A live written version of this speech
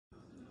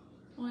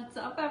What's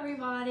up,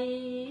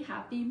 everybody?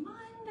 Happy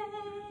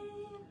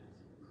Monday.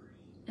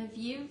 If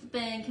you've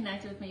been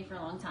connected with me for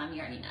a long time, you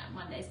already know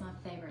Monday's my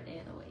favorite day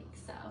of the week.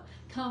 So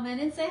come in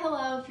and say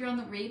hello. If you're on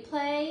the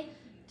replay,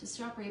 just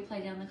drop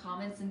replay down in the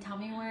comments and tell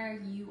me where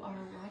you are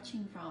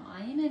watching from.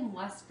 I am in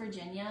West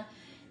Virginia.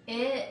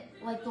 The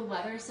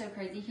weather is so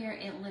crazy here.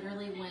 It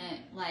literally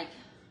went like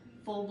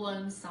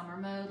full-blown summer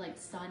mode, like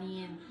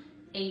sunny and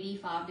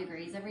 85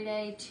 degrees every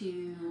day,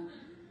 to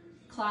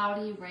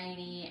cloudy,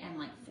 rainy, and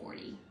like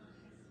 40.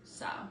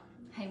 So,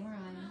 hey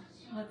Mariah,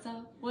 what's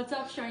up? What's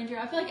up, stranger?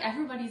 I feel like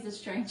everybody's a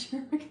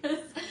stranger because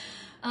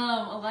a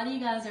lot of you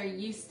guys are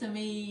used to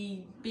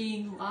me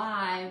being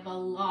live a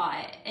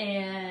lot,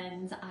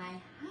 and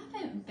I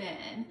haven't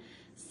been.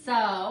 So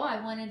I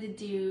wanted to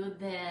do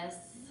this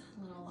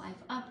little life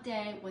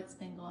update, what's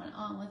been going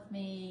on with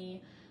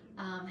me.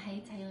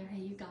 Hey Taylor,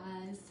 hey you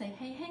guys, say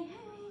hey, hey,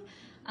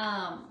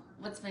 hey.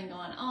 What's been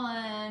going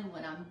on,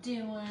 what I'm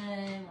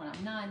doing, what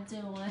I'm not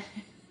doing.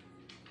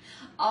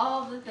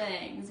 All the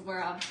things,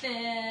 where I've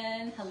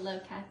been. Hello,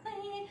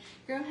 Kathleen.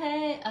 Girl,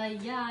 hey.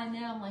 Yeah, I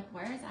know. I'm like,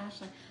 where is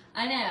Ashley?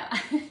 I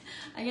know.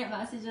 I get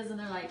messages and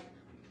they're like,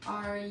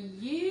 are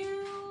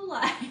you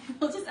like,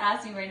 they'll just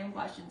ask me random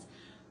questions.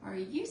 Are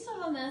you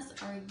still on this?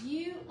 Are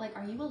you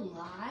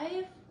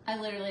alive? I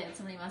literally had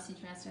somebody message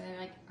me yesterday.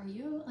 They're like, are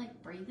you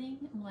like breathing?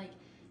 I'm like,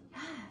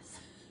 yes,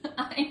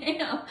 I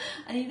am.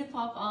 I need to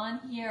pop on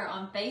here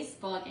on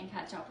Facebook and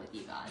catch up with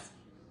you guys.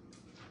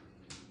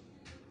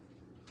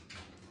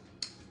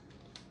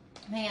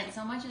 Man,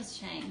 so much has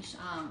changed.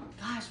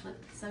 Gosh, with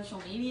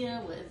social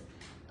media, with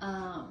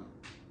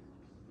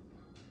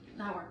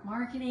network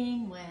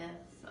marketing, with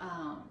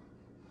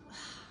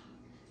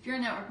if you're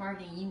in network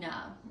marketing, you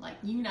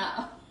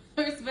know,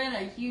 there's been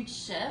a huge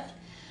shift.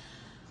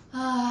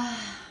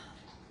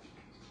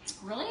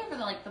 Really over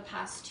the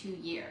past 2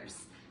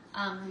 years.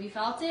 Have you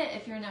felt it?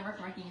 If you're in network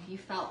marketing, have you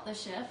felt the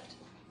shift?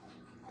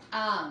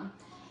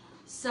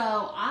 So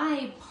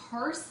I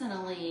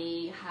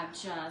personally have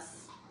just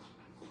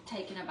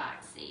taken a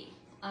back seat.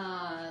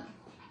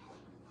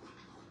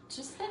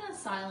 Just been a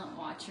silent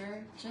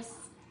watcher. Just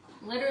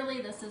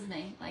literally, this is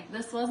me. Like,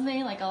 this was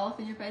me, like all up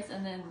in your face,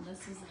 and then this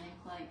is me.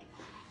 Like,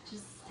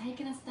 just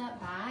taking a step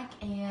back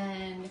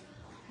and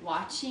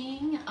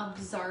watching,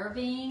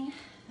 observing,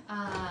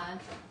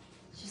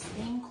 just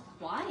being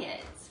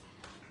quiet.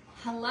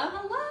 Hello,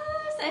 hello.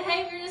 Say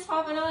hey if you're just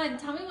popping on.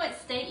 Tell me what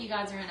state you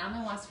guys are in. I'm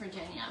in West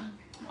Virginia.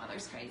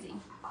 Weather's crazy.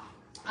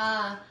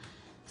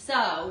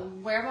 So,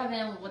 where have I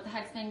been? What the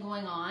heck's been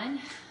going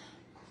on?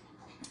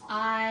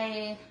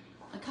 A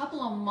couple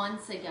of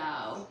months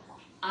ago,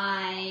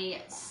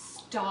 I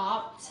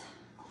stopped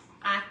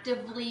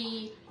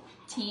actively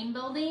team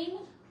building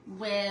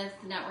with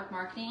network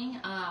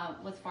marketing,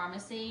 with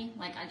pharmacy.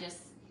 Like, I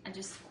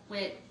just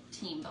quit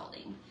team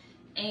building.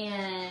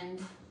 And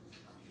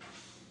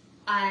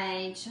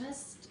I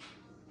just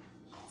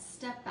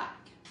stepped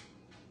back.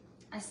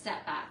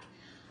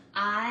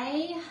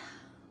 I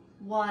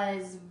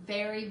was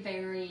very,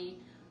 very,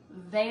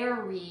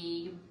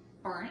 very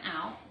burnt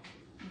out.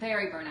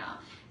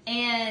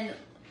 And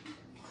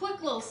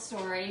quick little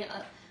story.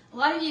 A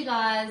lot of you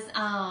guys,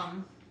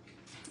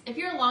 if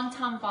you're a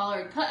long-time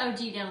follower, put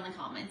OG down in the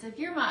comments. If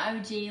you're my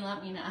OG,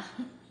 let me know.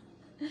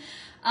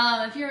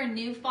 If you're a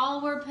new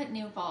follower, put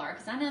new follower,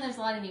 because I know there's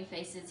a lot of new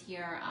faces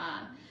here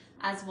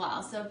as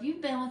well. So if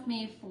you've been with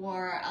me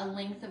for a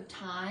length of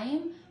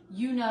time,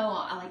 you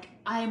know,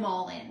 I'm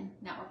all in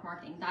network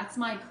marketing. That's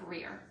my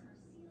career.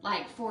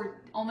 Like,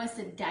 for almost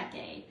a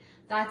decade,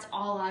 that's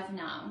all I've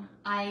known.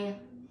 I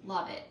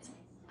love it.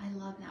 I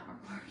love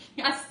network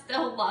marketing. I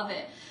still love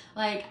it.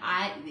 Like,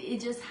 it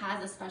just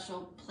has a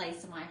special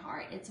place in my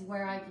heart. It's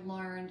where I've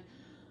learned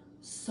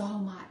so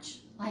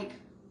much. Like,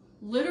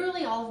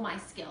 literally all of my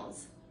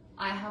skills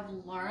I have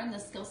learned, the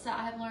skill set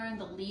I have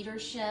learned, the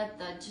leadership,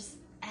 just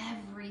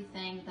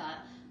everything,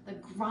 the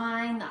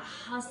grind, the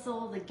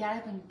hustle, the get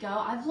up and go.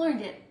 I've learned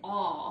it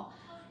all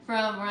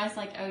from, where I was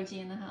like OG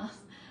in the house.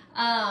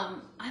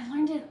 I've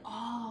learned it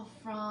all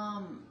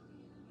from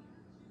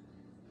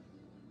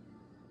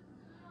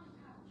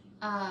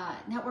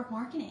network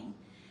marketing,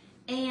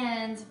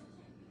 and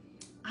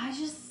I've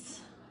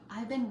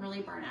been really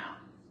burnt out.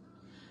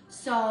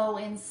 So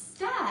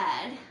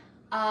instead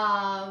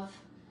of,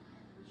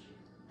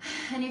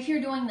 and if you're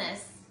doing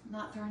this,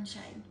 not throwing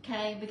shade,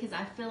 okay, because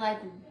I feel like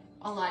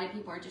a lot of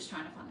people are just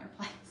trying to find their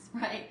place,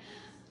 right?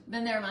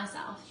 Been there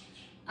myself.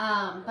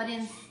 But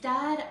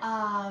instead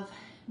of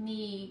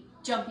me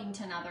jumping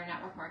to another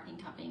network marketing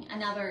company,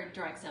 another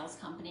direct sales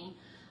company,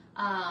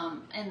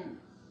 and,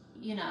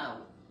 you know,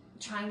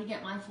 trying to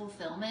get my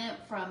fulfillment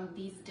from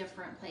these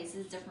different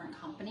places, different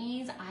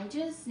companies, I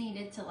just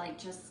needed to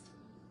just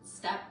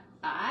step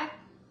back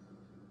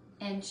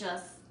and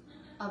just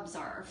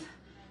observe.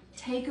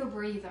 Take a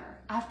breather.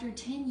 After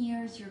 10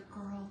 years, your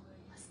girl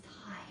was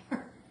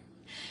tired.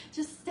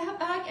 Just step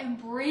back and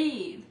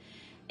breathe.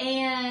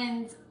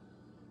 And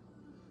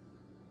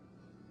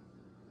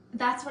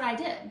that's what I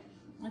did.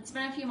 It's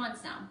been a few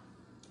months now.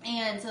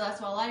 And so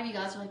that's why a lot of you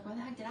guys are like, where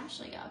the heck did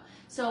Ashley go?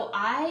 So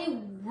I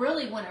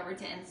really went over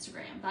to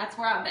Instagram. That's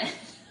where I've been.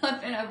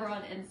 I've been over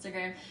on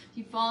Instagram. If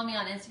you follow me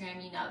on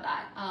Instagram, you know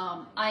that.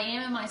 I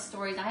am in my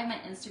stories. I have my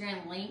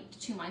Instagram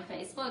linked to my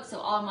Facebook. So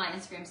all of my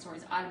Instagram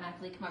stories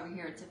automatically come over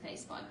here to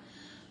Facebook.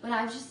 But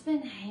I've just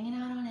been hanging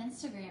out on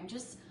Instagram,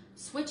 just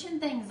switching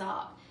things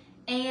up.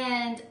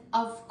 And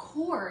of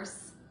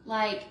course,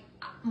 like,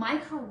 my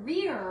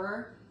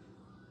career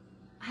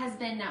has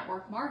been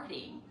network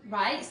marketing,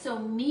 right? So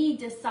me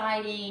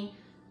deciding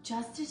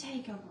just to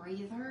take a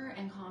breather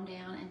and calm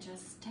down and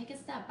just take a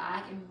step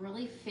back and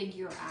really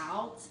figure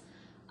out,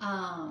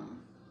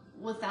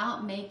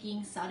 without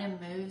making sudden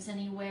moves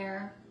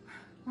anywhere,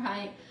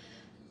 right?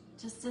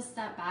 Just to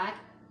step back.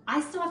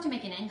 I still have to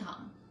make an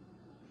income,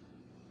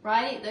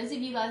 right? Those of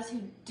you guys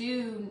who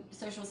do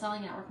social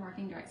selling, network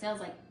marketing, direct sales,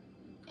 like,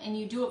 and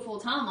you do it full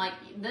time, like,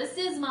 this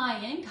is my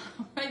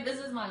income, right? This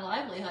is my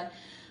livelihood.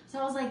 So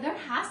I was like, there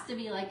has to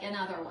be like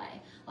another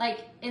way.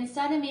 Like,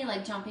 instead of me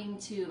like jumping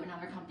to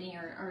another company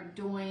or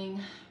doing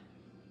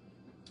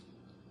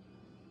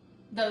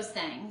those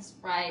things,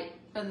 right?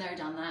 Been there,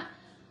 done that.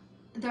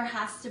 There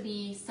has to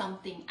be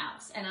something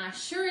else. And I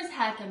sure as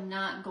heck am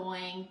not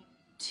going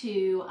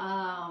to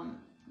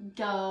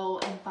go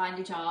and find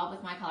a job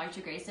with my college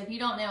degree. So if you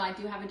don't know, I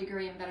do have a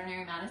degree in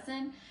veterinary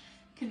medicine.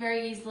 Could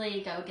very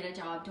easily go get a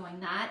job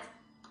doing that.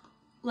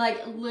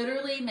 Like,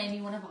 literally made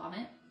me want to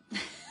vomit.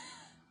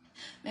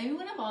 Made me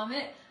want to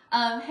vomit.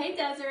 Hey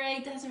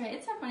Desiree,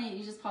 it's so funny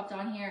you just popped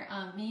on here.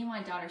 Me and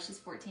my daughter, she's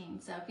 14,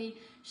 Sophie,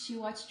 she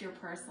watched your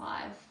purse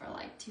live for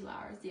like 2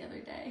 hours the other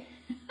day.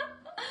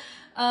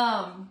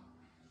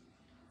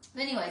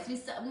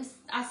 Anyways,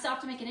 I still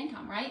have to make an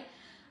income, right?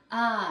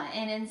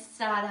 And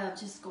instead of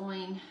just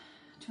going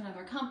to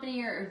another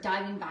company or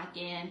diving back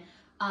in,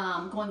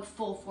 going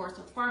full force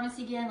with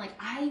pharmacy again, like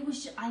I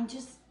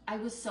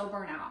was so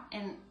burnt out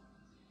and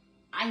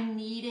I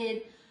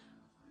needed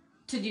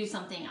to do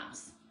something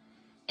else.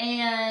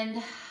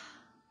 And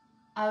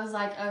I was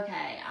like,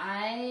 okay,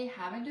 I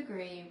have a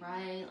degree,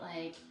 right?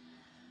 Like,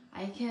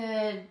 I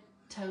could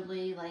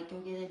totally like go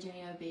get a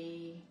job.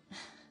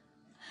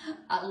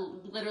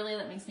 Literally,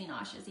 that makes me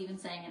nauseous even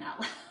saying it out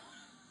loud.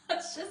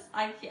 It's just,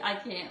 I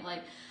can't,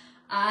 like,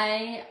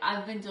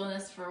 I've been doing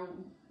this for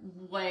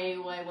way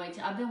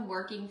too. I've been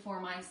working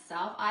for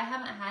myself. I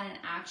haven't had an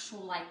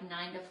actual like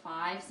 9 to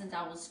 5 since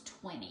I was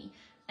 20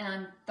 and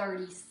I'm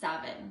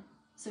 37.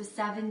 So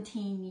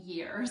 17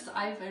 years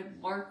I've been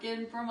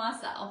working for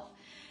myself.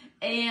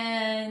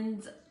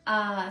 And so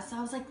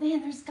I was like,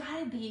 man, there's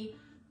gotta be,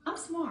 I'm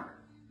smart.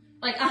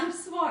 Like, I'm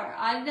smart.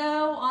 I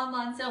know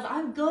online sales.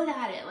 I'm good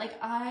at it. Like,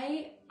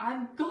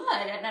 I'm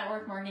good at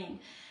network marketing.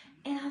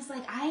 And I was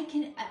like,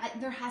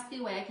 there has to be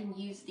a way I can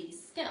use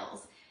these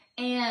skills.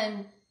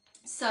 And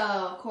so,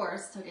 of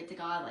course, took it to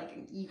God.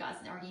 Like, you guys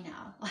already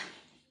know. Like,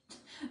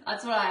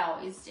 that's what I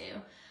always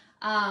do.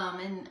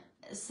 And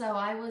so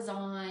I was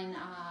on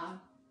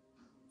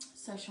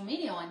social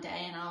media one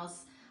day, and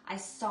I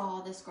saw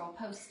this girl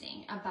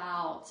posting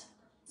about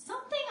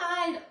something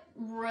I'd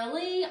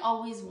really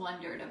always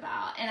wondered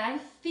about. And I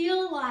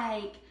feel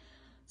like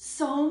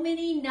so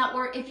many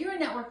if you're in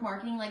network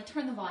marketing, like,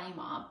 turn the volume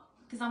up,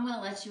 because I'm going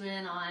to let you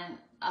in on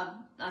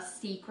a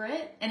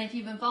secret. And if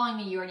you've been following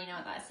me, you already know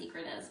what that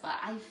secret is, but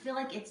I feel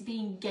like it's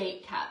being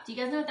gate kept. Do you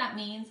guys know what that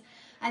means?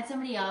 I had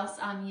somebody else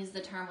use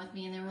the term with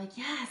me, and they were like,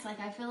 yes,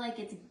 like, I feel like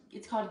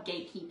it's called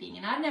gatekeeping.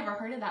 And I've never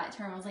heard of that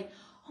term. I was like,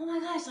 oh my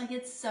gosh, like,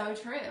 it's so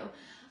true.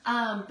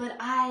 But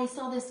I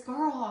saw this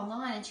girl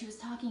online, and she was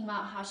talking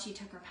about how she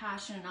took her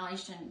passion and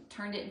knowledge and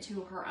turned it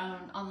into her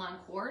own online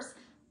course,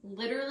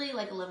 literally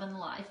like living the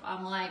life.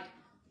 I'm like,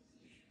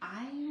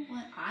 I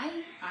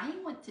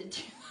want to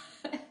do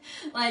that.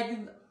 Like,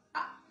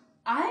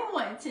 I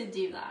want to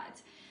do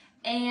that.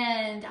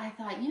 And I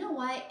thought, you know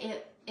what,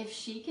 if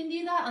she can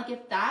do that, like,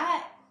 if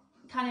that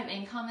kind of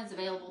income is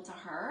available to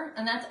her,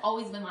 and that's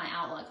always been my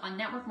outlook on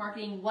network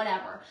marketing,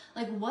 whatever,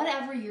 like,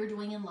 whatever you're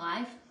doing in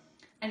life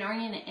and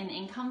earning an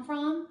income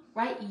from,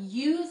 right?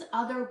 Use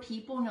other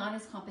people not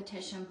as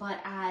competition, but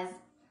as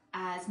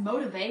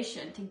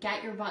motivation to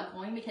get your butt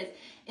going. Because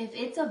if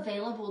it's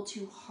available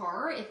to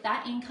her, if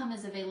that income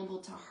is available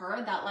to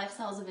her, that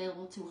lifestyle is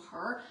available to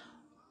her,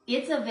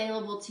 it's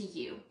available to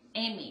you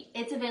and me.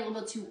 It's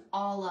available to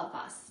all of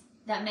us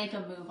that make a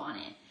move on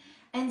it.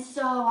 And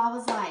so I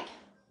was like,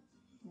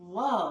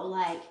 whoa,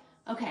 like,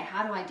 okay,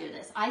 how do I do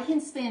this? I can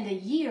spend a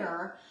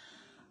year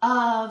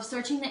of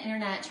searching the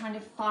internet, trying to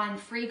find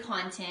free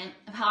content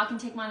of how I can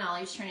take my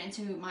knowledge, turn it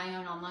into my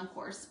own online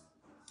course.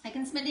 I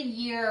can spend a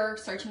year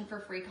searching for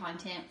free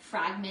content,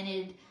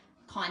 fragmented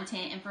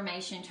content,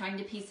 information, trying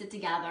to piece it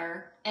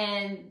together.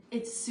 And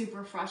it's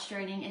super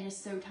frustrating. It is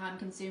so time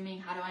consuming.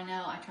 How do I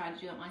know? I tried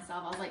to do it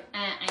myself. I was like,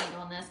 I ain't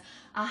doing this.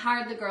 I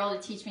hired the girl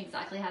to teach me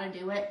exactly how to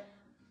do it.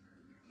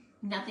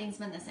 Nothing's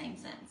been the same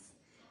since.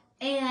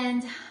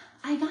 And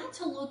I got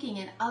to looking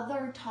at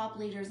other top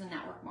leaders in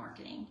network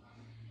marketing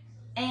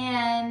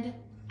and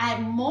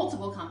at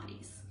multiple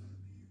companies.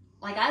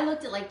 Like, I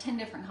looked at like 10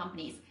 different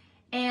companies,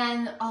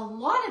 and a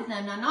lot of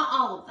them, now not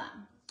all of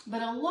them,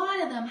 but a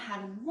lot of them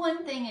had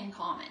one thing in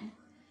common.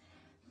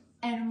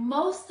 And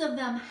most of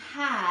them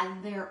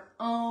had their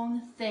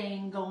own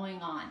thing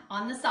going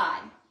on the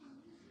side.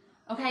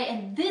 Okay,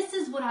 and this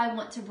is what I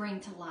want to bring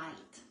to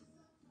light.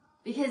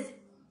 Because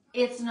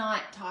it's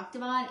not talked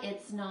about,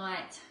 it's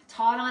not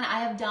taught on.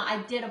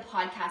 I did a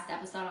podcast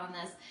episode on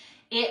this.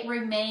 It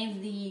remains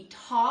the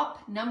top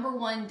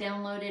 #1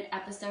 downloaded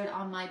episode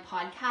on my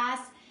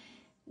podcast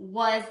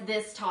was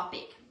this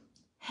topic.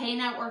 Hey,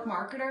 network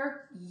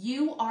marketer,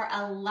 you are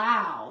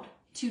allowed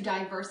to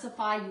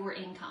diversify your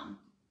income.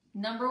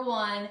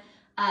 #1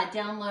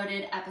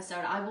 downloaded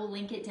episode. I will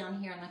link it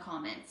down here in the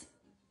comments.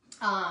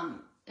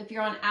 If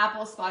you're on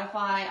Apple,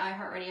 Spotify,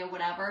 iHeartRadio,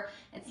 whatever,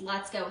 it's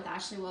Let's Go with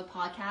Ashley Wood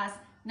podcast.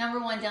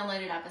 #1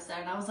 downloaded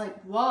episode. And I was like,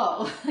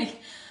 whoa,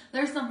 like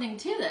there's something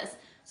to this.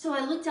 So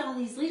I looked at all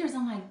these leaders.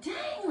 I'm like,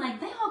 dang, like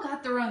they all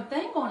got their own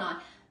thing going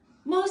on.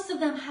 Most of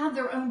them have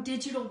their own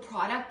digital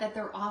product that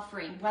they're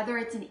offering, whether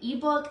it's an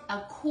ebook,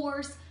 a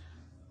course,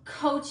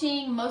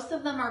 coaching. Most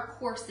of them are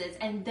courses,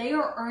 and they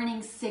are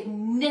earning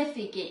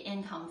significant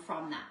income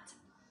from that,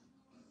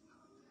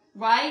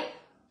 right?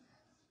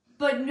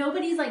 But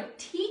nobody's like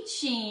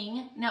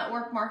teaching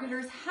network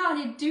marketers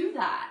how to do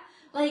that.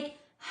 Like,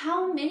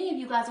 how many of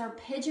you guys are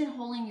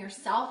pigeonholing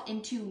yourself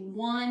into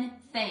one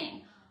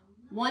thing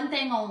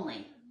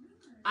only?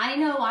 I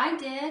know I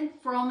did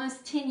for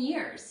almost 10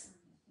 years.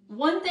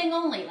 One thing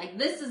only, like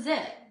this is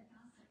it.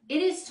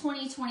 It is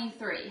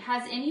 2023.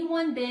 Has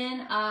anyone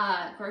been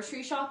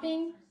grocery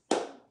shopping?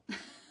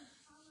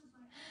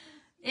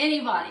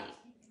 Anybody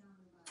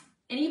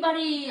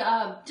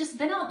just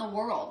been out in the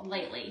world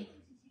lately?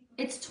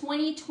 It's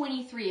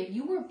 2023. If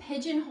you were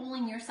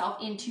pigeonholing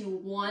yourself into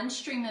one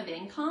stream of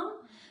income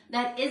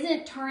that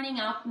isn't turning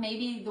out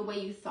maybe the way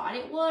you thought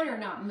it would, or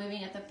not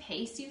moving at the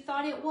pace you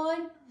thought it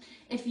would,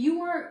 if you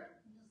were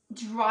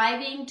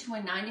driving to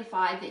a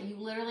 9-to-5 that you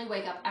literally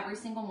wake up every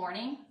single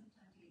morning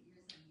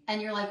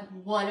and you're like,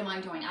 what am I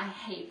doing? I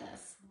hate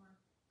this,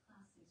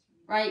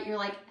 right? You're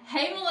like,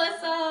 hey,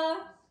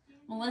 Melissa.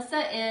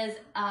 Melissa is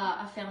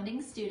a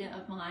founding student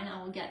of mine.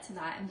 I will get to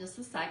that in just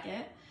a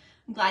second.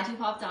 I'm glad you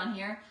popped on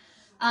here.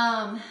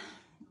 I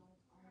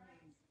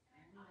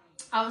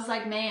was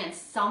like, man,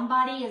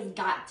 somebody has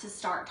got to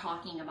start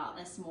talking about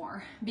this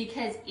more,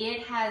 because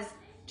it has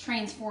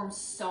transformed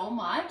so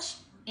much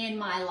in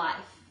my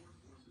life,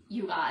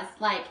 you guys.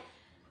 Like,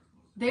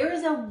 there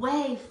is a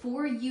way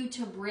for you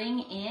to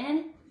bring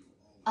in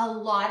a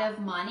lot of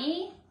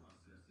money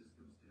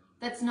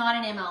that's not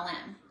an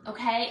MLM,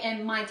 okay?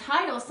 And my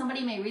title,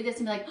 somebody may read this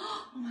and be like,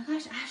 oh my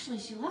gosh, Ashley,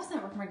 she loves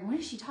network marketing. What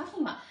is she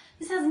talking about?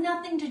 This has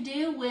nothing to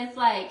do with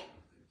like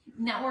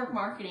network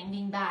marketing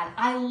being bad.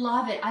 I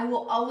love it. I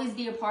will always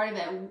be a part of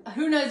it.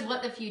 Who knows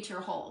what the future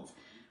holds,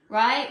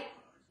 right?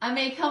 I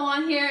may come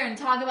on here and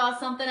talk about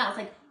something else.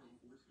 Like,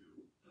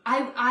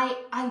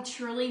 I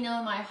truly know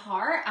in my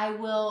heart, I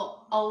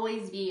will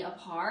always be a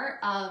part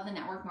of the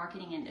network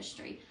marketing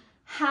industry.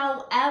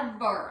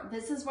 However,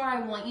 this is where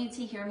I want you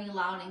to hear me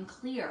loud and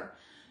clear.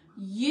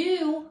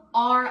 You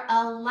are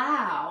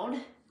allowed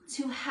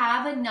to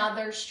have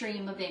another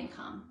stream of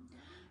income.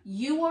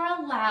 You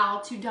are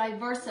allowed to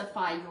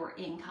diversify your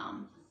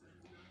income.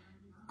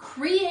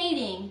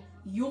 Creating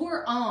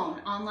your own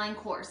online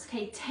course,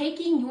 okay?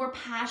 Taking your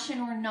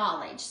passion or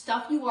knowledge,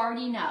 stuff you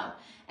already know,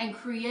 and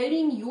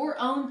creating your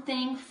own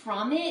thing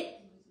from it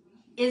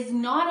is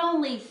not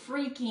only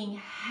freaking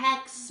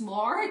heck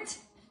smart,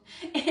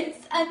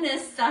 it's a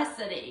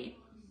necessity.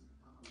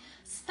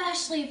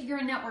 Especially if you're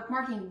in network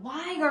marketing.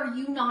 Why are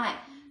you not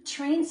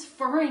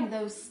transferring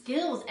those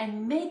skills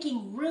and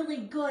making really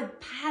good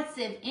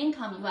passive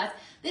income, you guys?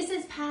 This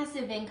is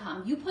passive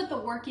income. You put the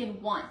work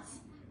in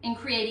once in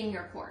creating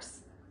your course.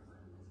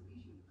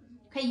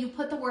 Okay, you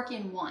put the work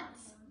in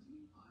once.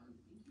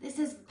 This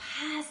is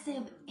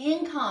passive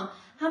income.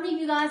 How many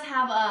of you guys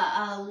have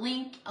a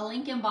link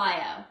in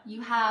bio?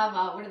 You have,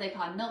 what are they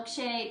called?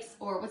 Milkshakes,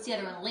 or what's the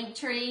other one?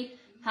 Linktree.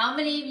 How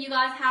many of you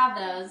guys have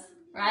those,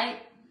 right?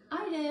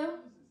 I do,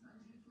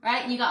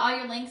 right? You got all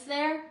your links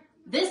there.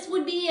 This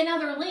would be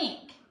another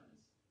link,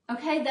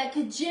 okay, that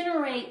could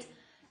generate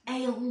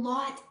a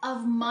lot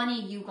of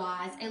money, you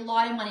guys, a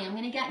lot of money. I'm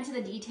going to get into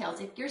the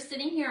details. If you're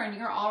sitting here and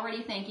you're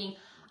already thinking,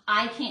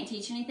 I can't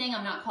teach anything,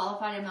 I'm not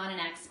qualified, I'm not an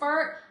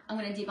expert, I'm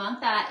going to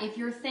debunk that. If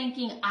you're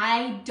thinking,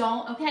 I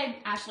don't, okay,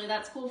 Ashley,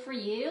 that's cool for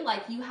you.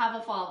 Like, you have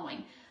a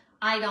following.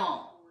 I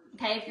don't.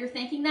 Okay, if you're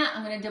thinking that,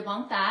 I'm going to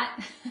debunk that.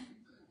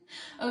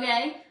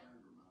 Okay,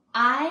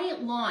 I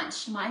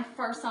launched my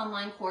first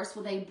online course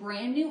with a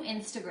brand new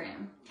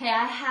Instagram. Okay,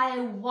 I had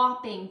a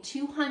whopping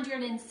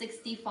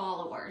 260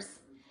 followers.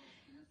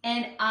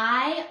 And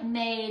I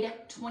made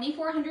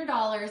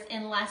 $2,400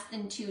 in less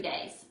than 2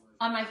 days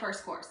on my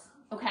first course,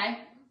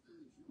 okay?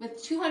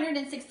 With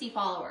 260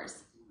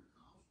 followers.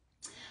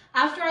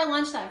 After I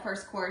launched that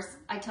first course,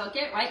 I took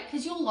it, right?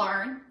 Because you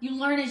learn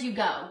as you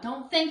go.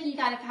 Don't think you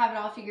gotta have it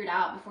all figured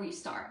out before you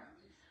start.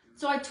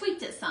 So I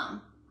tweaked it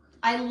some.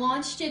 I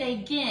launched it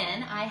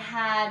again. I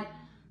had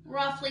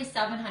roughly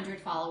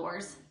 700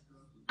 followers.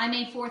 I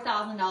made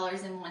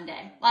 $4,000 in one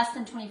day, less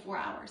than 24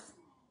 hours.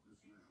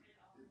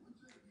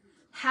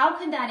 How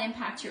could that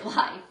impact your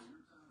life?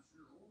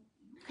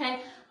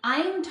 Okay, I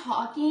am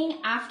talking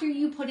after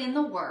you put in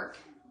the work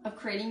of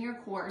creating your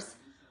course,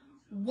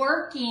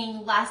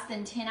 working less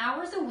than 10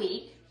 hours a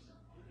week,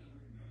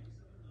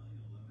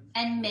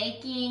 and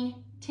making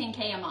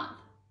 10K a month.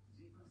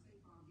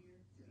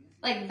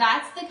 Like,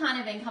 that's the kind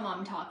of income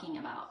I'm talking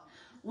about.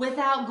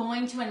 Without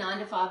going to a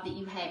 9-to-5 that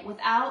you hate,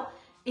 without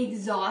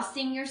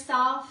exhausting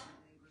yourself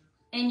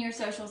in your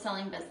social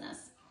selling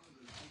business,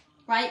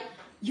 right?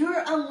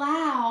 You're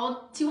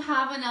allowed to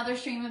have another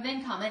stream of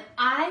income. And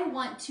I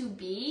want to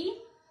be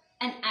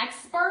an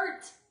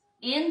expert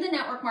in the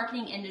network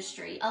marketing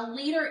industry, a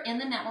leader in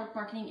the network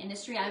marketing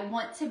industry. I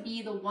want to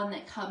be the one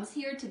that comes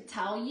here to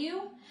tell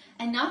you,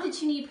 and not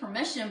that you need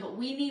permission, but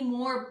we need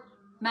more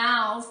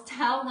mouths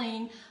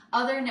telling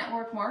other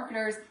network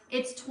marketers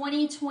it's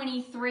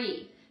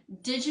 2023.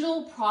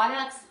 Digital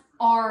products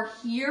are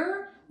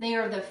here. They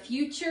are the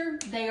future.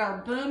 They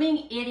are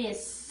booming. It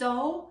is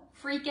so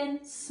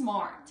freaking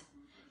smart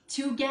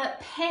to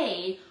get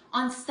paid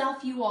on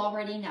stuff you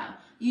already know.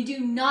 You do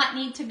not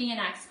need to be an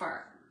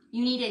expert.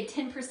 You need a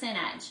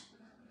 10% edge.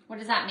 What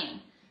does that mean?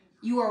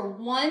 You are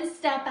one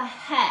step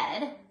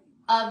ahead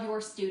of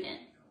your student.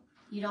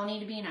 You don't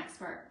need to be an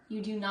expert.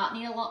 You do not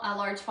need a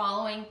large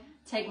following.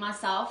 Take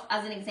myself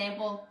as an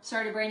example.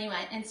 Started brand new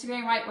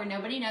Instagram, right, where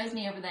nobody knows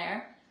me over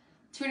there.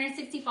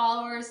 260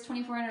 followers,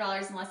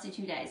 $2,400 in less than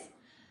 2 days.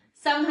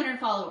 700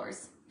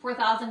 followers,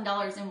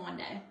 $4,000 in one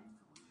day.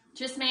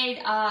 Just made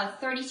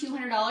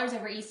 $3,200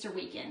 over Easter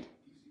weekend.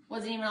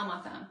 Wasn't even on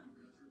my phone.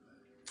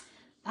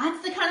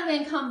 That's the kind of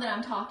income that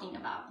I'm talking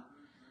about.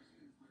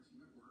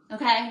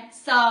 Okay,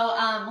 so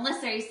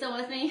Melissa, are you still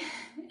with me?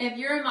 If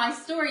you're in my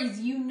stories,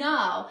 you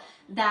know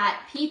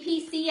that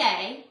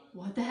PPCA,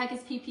 what the heck is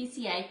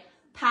PPCA?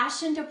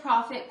 Passion to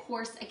Profit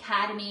Course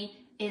Academy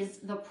is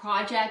the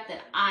project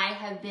that I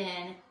have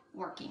been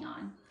working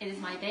on. It is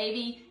my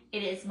baby.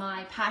 It is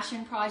my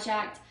passion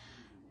project.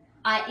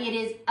 It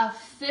is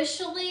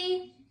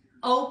officially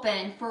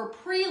open for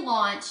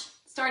pre-launch,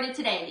 started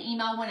today. The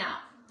email went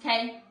out,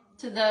 okay,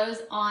 to those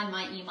on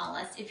my email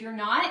list. If you're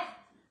not,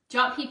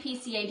 drop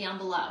PPCA down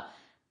below.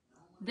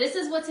 This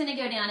is what's going to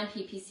go down in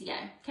PPCA,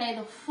 okay?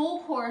 The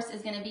full course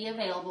is going to be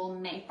available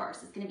May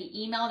 1st. It's going to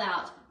be emailed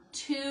out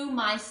to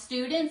my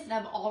students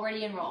that have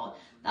already enrolled.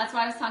 That's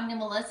why I was talking to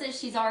Melissa.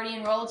 She's already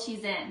enrolled.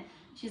 She's in.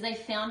 She's a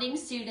founding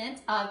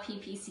student of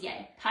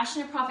PPCA,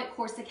 Passion to Profit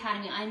Course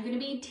Academy. I'm going to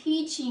be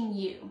teaching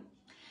you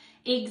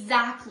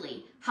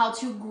exactly how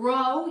to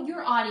grow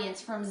your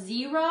audience from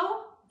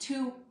 0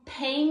 to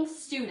paying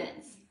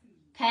students.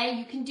 Okay,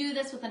 you can do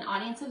this with an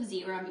audience of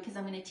 0 because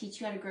I'm going to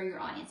teach you how to grow your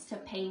audience to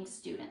paying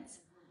students.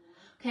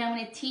 Okay, I'm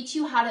going to teach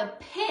you how to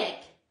pick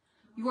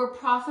your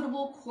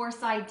profitable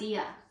course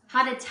idea,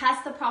 how to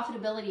test the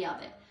profitability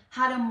of it,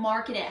 how to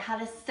market it, how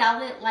to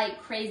sell it like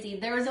crazy.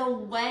 There's a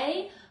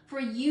way for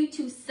you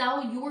to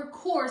sell your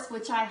course,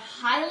 which I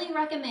highly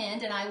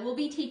recommend, and I will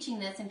be teaching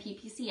this in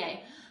PPCA.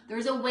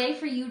 There's a way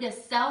for you to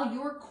sell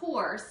your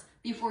course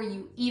before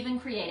you even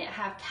create it.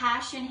 Have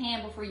cash in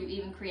hand before you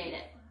even create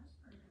it.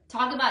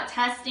 Talk about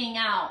testing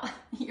out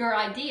your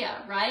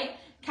idea, right?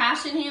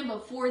 Cash in hand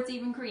before it's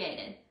even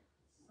created.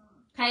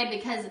 Okay,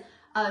 because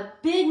a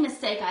big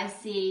mistake I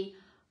see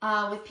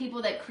with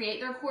people that create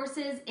their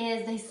courses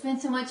is they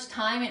spend so much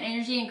time and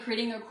energy in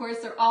creating their course,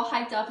 they're all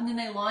hyped up, and then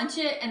they launch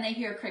it and they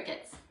hear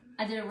crickets.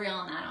 I did a reel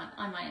on that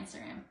on my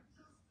Instagram.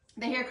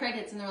 They hear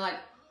crickets and they're like,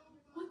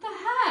 what the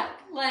heck?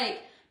 Like,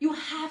 you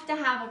have to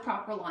have a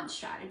proper launch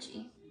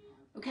strategy,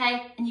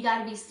 okay? And you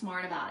got to be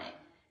smart about it.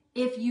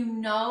 If you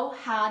know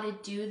how to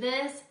do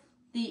this,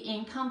 the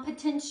income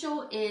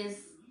potential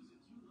it's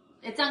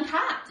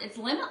uncapped. It's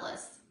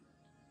limitless.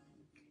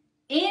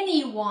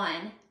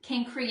 Anyone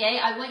can create,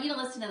 I want you to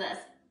listen to this.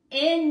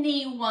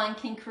 Anyone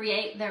can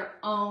create their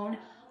own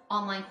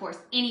online course.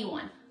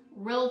 Anyone.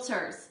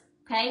 Realtors,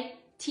 okay?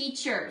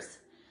 Teachers,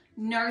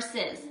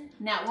 nurses,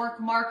 network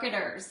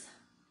marketers,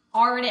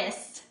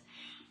 artists,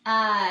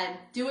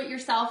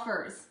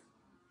 do-it-yourselfers,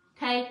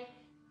 okay?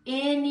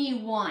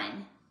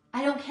 Anyone.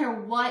 I don't care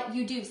what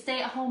you do.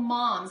 Stay-at-home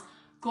moms,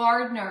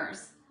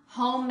 gardeners,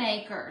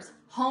 homemakers,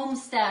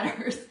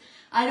 homesteaders.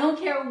 I don't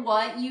care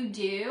what you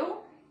do.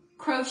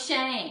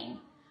 Crocheting.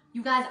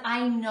 You guys,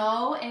 I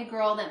know a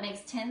girl that makes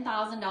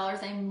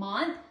 $10,000 a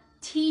month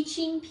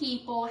teaching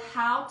people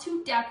how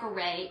to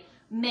decorate,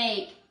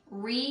 make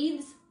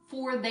wreaths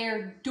for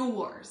their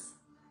doors.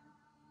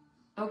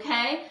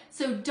 Okay?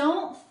 So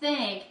don't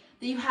think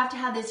that you have to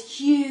have this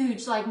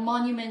huge, like,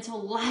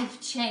 monumental,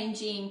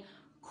 life-changing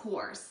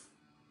course.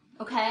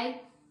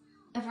 Okay?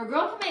 If a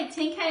girl can make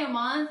 $10K a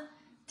month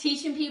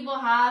teaching people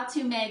how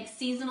to make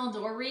seasonal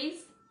door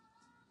wreaths,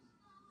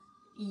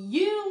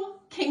 you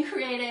can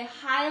create a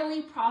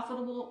highly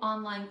profitable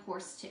online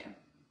course too.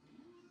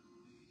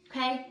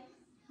 Okay?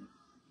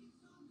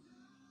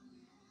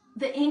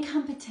 The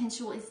income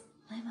potential is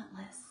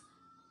limitless.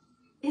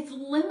 It's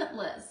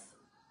limitless.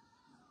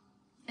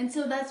 And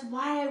so that's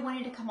why I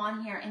wanted to come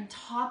on here and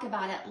talk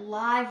about it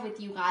live with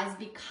you guys,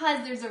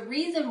 because there's a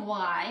reason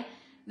why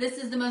this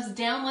is the most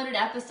downloaded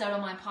episode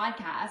on my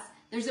podcast.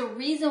 There's a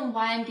reason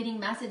why I'm getting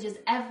messages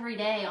every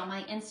day on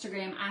my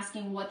Instagram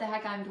asking what the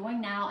heck I'm doing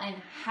now and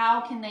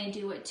how can they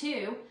do it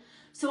too.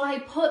 So I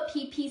put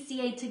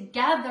PPCA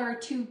together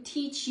to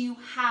teach you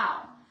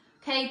how.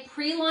 Okay,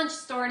 pre-launch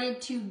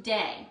started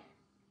today.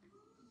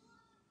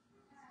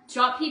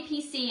 Drop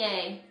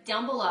PPCA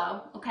down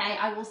below, okay?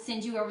 I will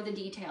send you over the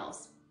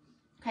details.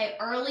 Okay,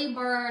 early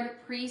bird,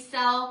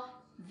 pre-sale,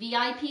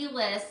 VIP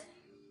list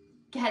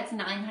gets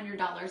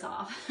 $900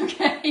 off,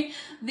 okay?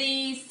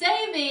 The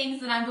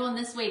savings that I'm doing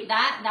this week,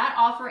 that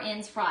offer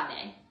ends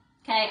Friday.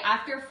 Okay,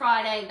 after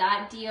Friday,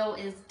 that deal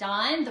is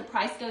done. The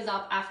price goes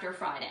up after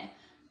Friday.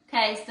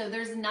 Okay, so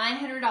there's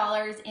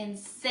 $900 in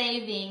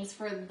savings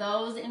for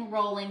those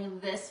enrolling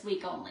this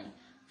week only.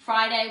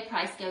 Friday,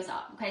 price goes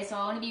up. Okay, so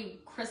I want to be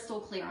crystal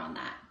clear on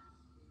that.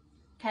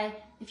 Okay,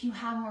 if you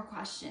have more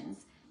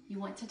questions, you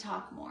want to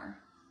talk more,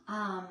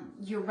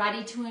 you're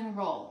ready to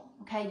enroll,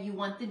 okay, you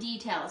want the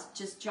details,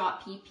 just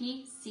drop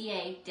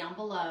PPCA down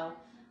below.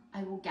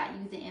 I will get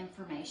you the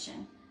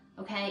information.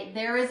 Okay,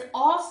 there is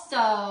also,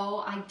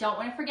 I don't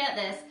want to forget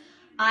this,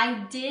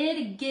 I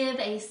did give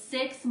a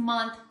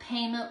 6-month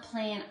payment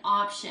plan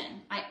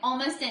option. I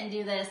almost didn't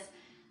do this,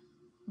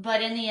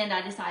 but in the end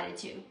I decided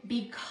to,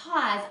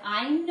 because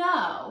I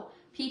know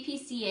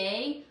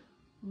PPCA,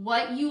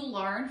 what you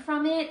learn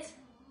from it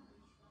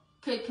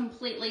could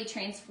completely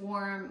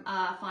transform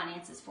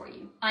finances for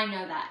you. I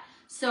know that.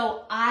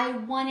 So I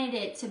wanted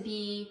it to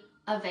be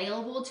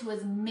available to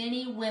as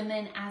many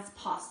women as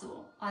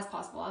possible. I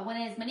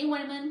wanted as many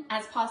women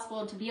as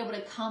possible to be able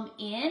to come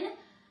in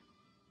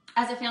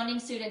as a founding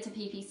student to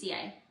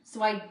PPCA.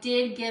 So I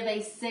did give a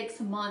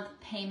 6-month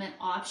payment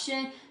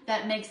option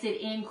that makes it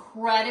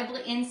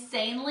incredibly,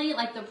 insanely,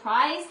 like the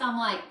price, I'm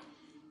like,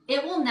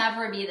 it will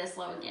never be this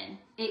low again.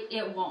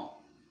 It won't.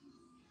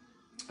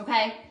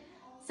 Okay,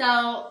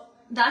 so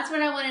that's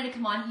what I wanted to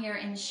come on here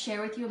and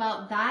share with you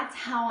about. That's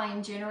how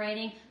I'm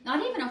generating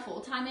not even a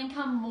full-time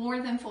income,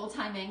 more than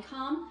full-time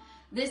income.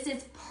 This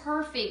is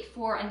perfect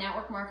for a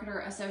network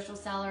marketer, a social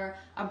seller,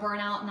 a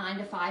burnout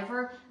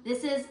 9-to-5er.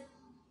 This is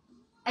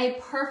a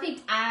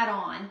perfect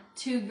add-on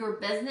to your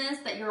business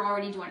that you're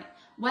already doing.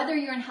 Whether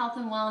you're in health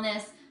and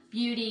wellness,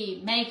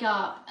 beauty,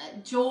 makeup,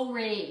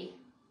 jewelry,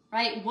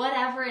 right?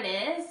 Whatever it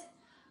is,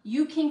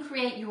 you can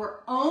create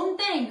your own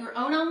thing, your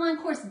own online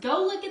course.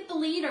 Go look at the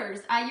leaders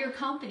at your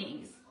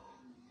companies.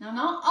 Now,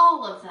 not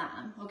all of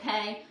them,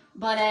 okay?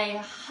 But a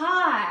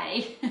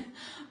high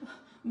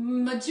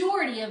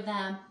majority of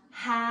them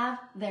have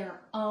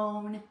their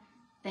own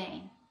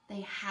thing.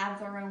 They have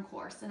their own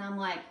course. And I'm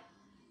like,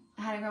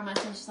 I had a girl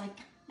mention, she's like,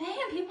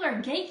 man, people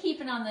are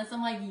gatekeeping on this.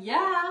 I'm like,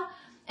 yeah.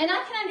 And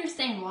I can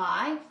understand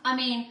why. I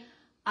mean,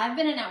 I've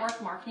been a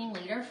network marketing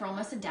leader for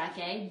almost a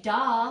decade.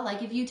 Duh.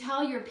 Like, if you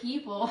tell your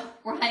people,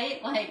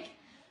 right, like,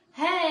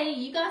 hey,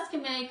 you guys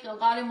can make a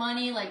lot of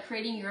money, like,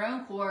 creating your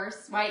own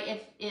course,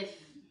 right? If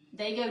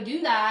they go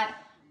do that,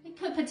 it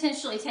could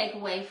potentially take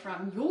away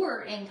from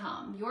your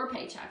income, your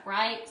paycheck,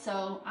 right?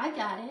 So I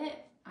get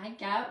it. I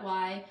get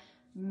why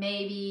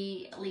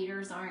maybe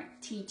leaders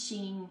aren't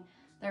teaching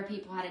their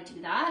people how to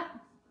do that.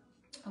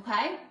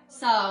 Okay,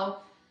 so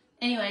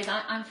anyways,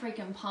 I'm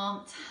freaking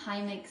pumped.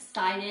 I'm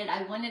excited.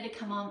 I wanted to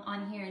come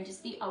on here and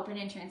just be open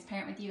and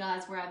transparent with you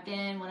guys, where I've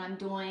been, what I'm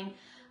doing.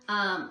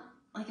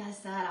 Like I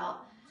said,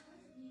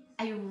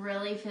 I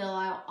really feel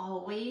I'll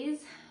always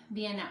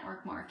be in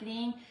network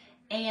marketing,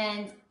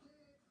 and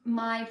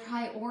my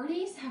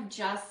priorities have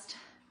just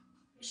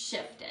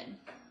shifted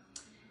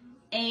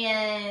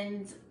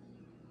and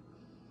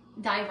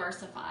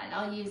diversified.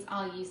 I'll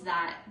use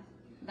that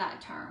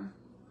term.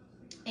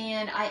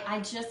 And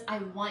I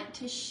want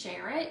to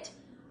share it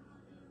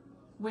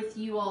with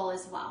you all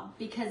as well,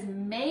 because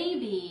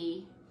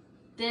maybe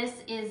this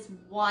is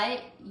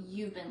what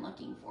you've been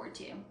looking forward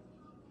to.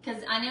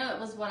 Because I know it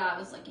was what I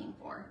was looking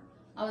for.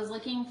 I was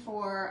looking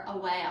for a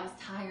way. I was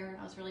tired.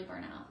 I was really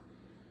burnt out.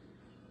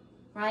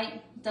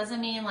 Right?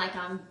 Doesn't mean like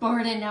I'm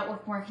burning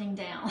network marketing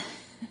down.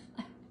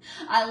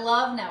 I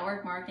love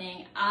network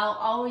marketing. I'll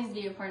always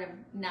be a part of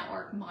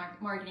network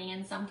marketing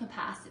in some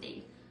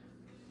capacity.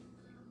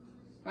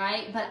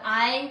 Right? But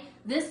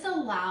this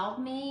allowed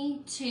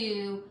me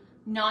to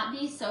not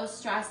be so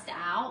stressed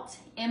out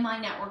in my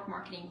network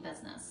marketing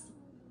business.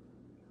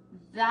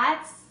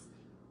 That's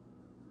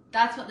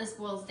what this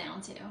boils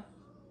down to.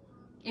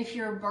 If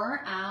you're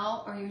burnt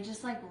out or you're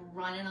just like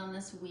running on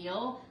this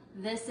wheel,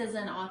 this is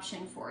an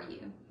option for you.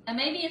 And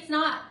maybe it's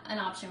not an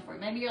option for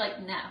you. Maybe you're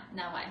like,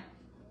 no way.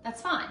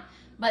 That's fine.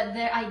 But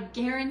I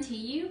guarantee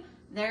you,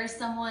 there's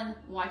someone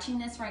watching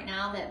this right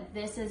now that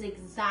this is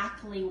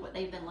exactly what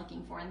they've been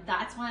looking for. And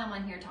that's why I'm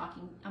on here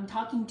talking. I'm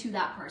talking to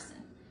that person,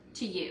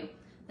 to you,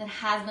 that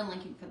has been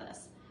looking for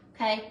this.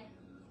 Okay?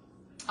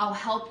 I'll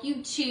help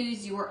you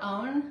choose your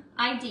own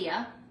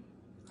idea.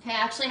 Okay, I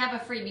actually have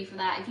a freebie for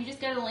that. If you just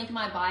go to the link in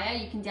my bio,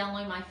 you can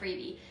download my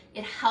freebie.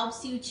 It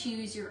helps you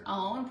choose your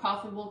own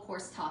profitable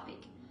course topic.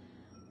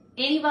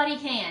 Anybody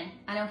can.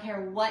 I don't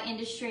care what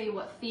industry,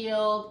 what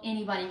field,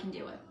 anybody can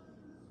do it.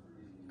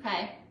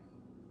 Okay?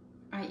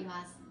 All right, you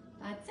guys.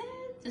 That's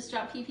it. Just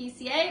drop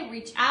PPCA.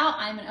 Reach out.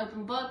 I'm an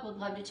open book. Would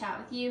love to chat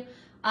with you.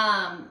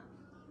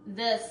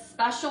 The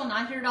special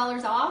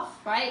 $900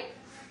 off, right?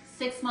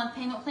 6-month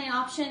payment plan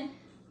option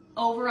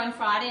over on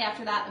Friday.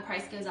 After that, the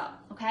price goes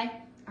up. Okay?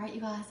 All right,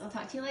 you guys. I'll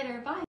talk to you later. Bye.